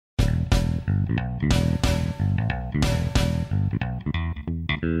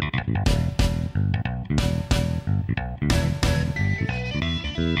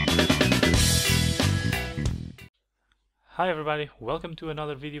Hi everybody, welcome to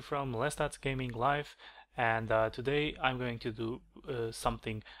another video from Lestats Gaming Live, and today I'm going to do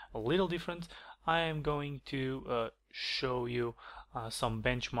something a little different. I am going to show you some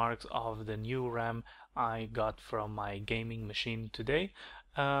benchmarks of the new RAM I got from my gaming machine today.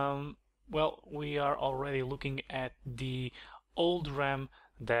 Well, we are already looking at the old RAM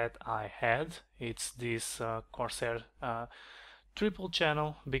that I had. It's this Corsair triple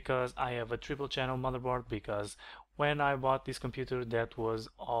channel, because I have a triple channel motherboard, because when I bought this computer that was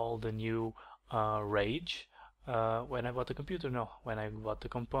all the new rage. When I bought the computer, no, when I bought the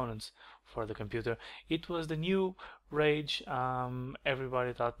components for the computer, it was the new rage.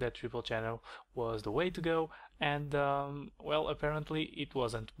 Everybody thought that triple channel was the way to go, and well, apparently it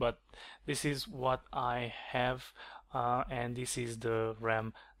wasn't, but this is what I have, and this is the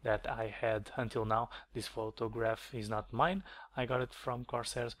RAM that I had until now. This photograph is not mine. I got it from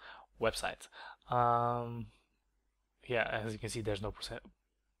Corsair's website. Yeah, as you can see, there's no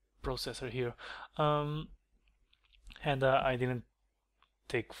processor here. And I didn't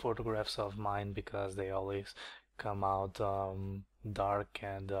take photographs of mine because they always come out dark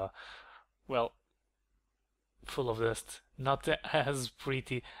and well, full of dust, not as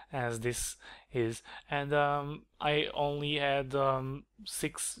pretty as this is. And I only had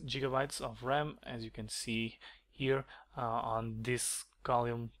 6 gigabytes of RAM, as you can see here on this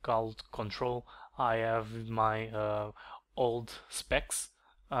column called control. I have my old specs,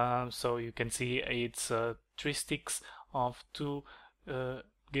 so you can see it's 3 sticks of 2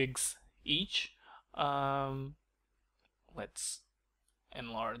 gigs each. Let's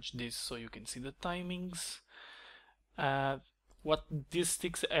enlarge this so you can see the timings. What these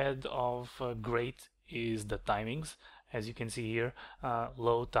sticks add of great is the timings. As you can see here,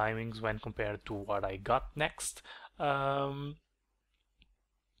 low timings when compared to what I got next.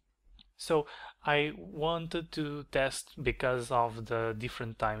 So I wanted to test, because of the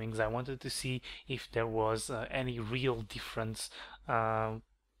different timings, I wanted to see if there was any real difference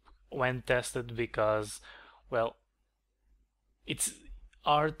when tested, because, well, it's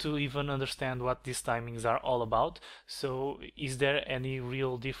hard to even understand what these timings are all about. So is there any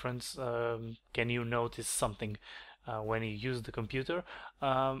real difference? Can you notice something when you use the computer?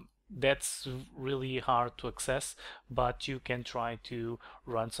 That's really hard to access, but you can try to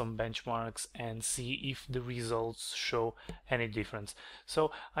run some benchmarks and see if the results show any difference.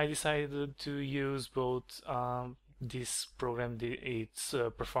 So I decided to use both this program, it's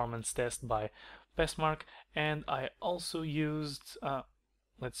performance test by Bestmark, and I also used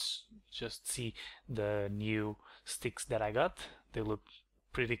let's just see the new sticks that I got. They look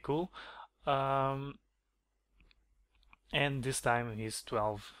pretty cool. And this time is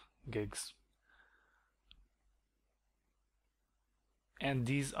 12 gigs. And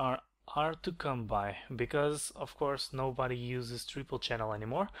these are hard to come by, because of course nobody uses triple channel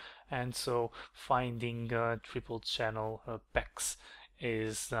anymore, and so finding triple channel packs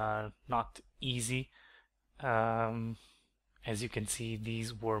is not easy. As you can see,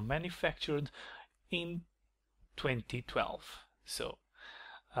 these were manufactured in 2012, so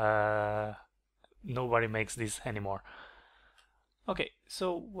nobody makes this anymore. Okay,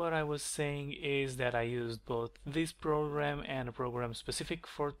 so what I was saying is that I used both this program and a program specific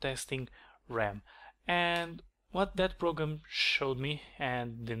for testing RAM. And what that program showed me,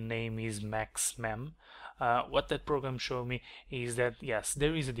 and the name is MaxMem, what that program showed me is that yes,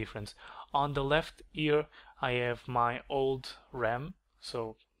 there is a difference. On the left here I have my old RAM,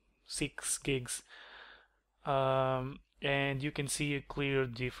 so 6 gigs, and you can see a clear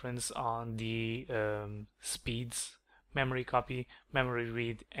difference on the speeds. Memory copy, memory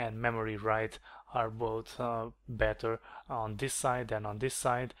read, and memory write are both better on this side than on this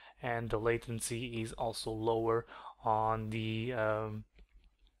side, and the latency is also lower on the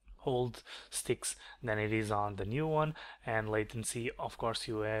old sticks than it is on the new one. And latency, of course,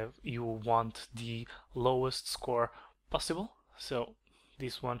 you want the lowest score possible, so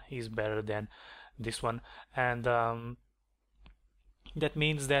this one is better than this one. And that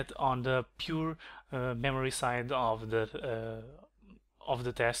means that on the pure memory side of the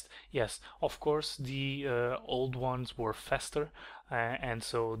test, yes, of course the old ones were faster, and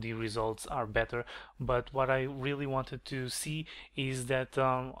so the results are better. But what I really wanted to see is that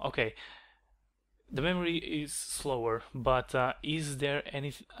okay, the memory is slower, but is there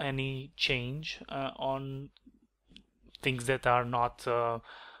any change on things that are not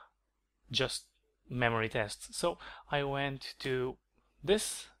just memory tests? So I went to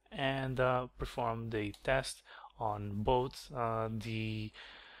this and performed the test on both the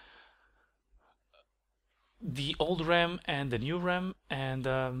old RAM and the new RAM, and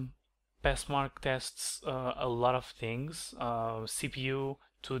Passmark tests a lot of things: CPU,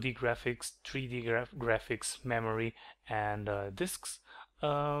 2D graphics, 3D graphics, memory, and disks.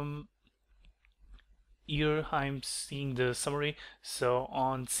 Here I'm seeing the summary. So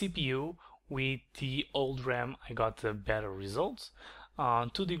on CPU, with the old RAM, I got better results. On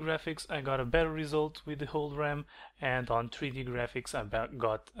 2D graphics, I got a better result with the old RAM, and on 3D graphics, I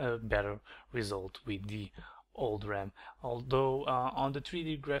got a better result with the old RAM. Although on the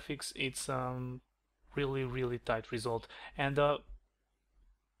 3D graphics, it's really tight result. And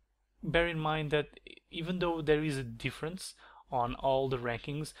bear in mind that even though there is a difference on all the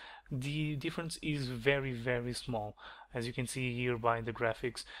rankings, the difference is very small. As you can see here by the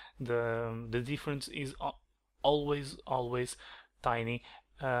graphics, the difference is always tiny,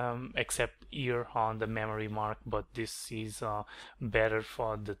 except here on the memory mark, but this is better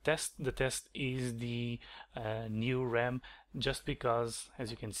for the test. The test is the new RAM, just because,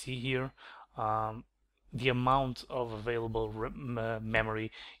 as you can see here, the amount of available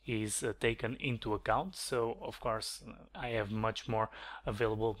memory is taken into account. So of course I have much more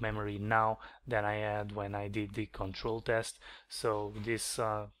available memory now than I had when I did the control test. So this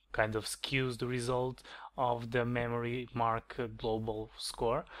kind of skews the result of the memory mark global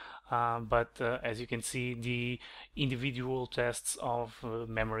score. But as you can see, the individual tests of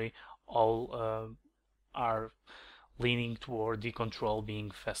memory all are leaning toward the control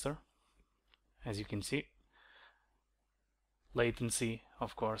being faster. As you can see, latency,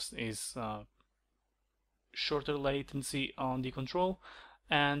 of course, is shorter latency on the control,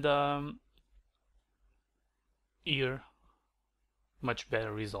 and here much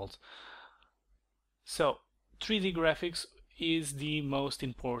better results. So 3D graphics is the most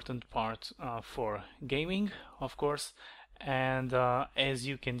important part for gaming, of course, and as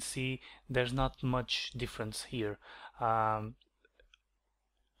you can see, there's not much difference here.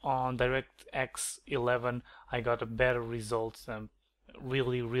 On DirectX 11, I got a better result,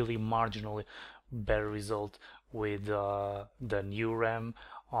 really marginally better result with the new RAM.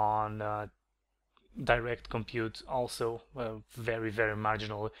 On Direct Compute also very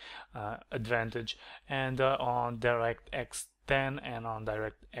marginal advantage, and on DirectX 10 and on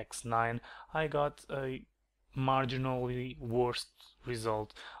DirectX 9 I got a marginally worse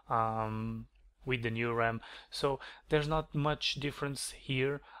result with the new RAM. So there's not much difference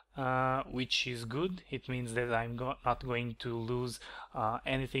here, which is good. It means that I'm not going to lose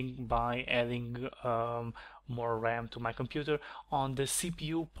anything by adding more RAM to my computer. On the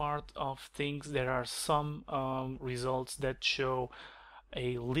CPU part of things, there are some results that show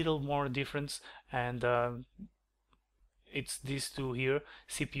a little more difference, and it's these two here.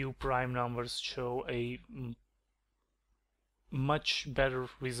 CPU prime numbers show a much better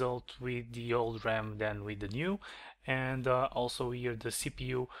result with the old RAM than with the new, and also here the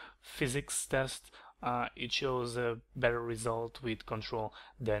CPU physics test, it shows a better result with control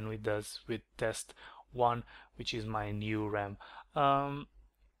than it does with test 1, which is my new RAM.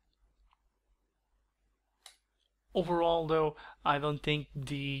 Overall though, I don't think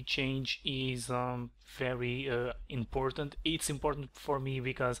the change is very important. It's important for me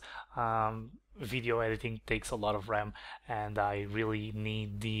because video editing takes a lot of RAM, and I really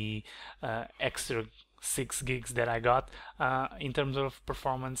need the extra 6 gigs that I got. In terms of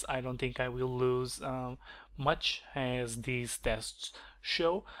performance, I don't think I will lose much, as these tests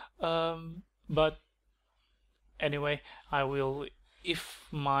show, but anyway, I will, if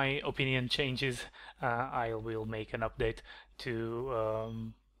my opinion changes, I will make an update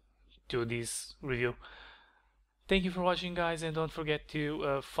to this review. Thank you for watching, guys, and don't forget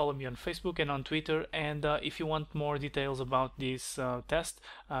to follow me on Facebook and on Twitter, and if you want more details about this test,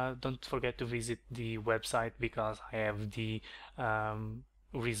 don't forget to visit the website, because I have the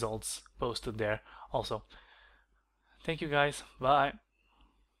results posted there also. Thank you, guys. Bye.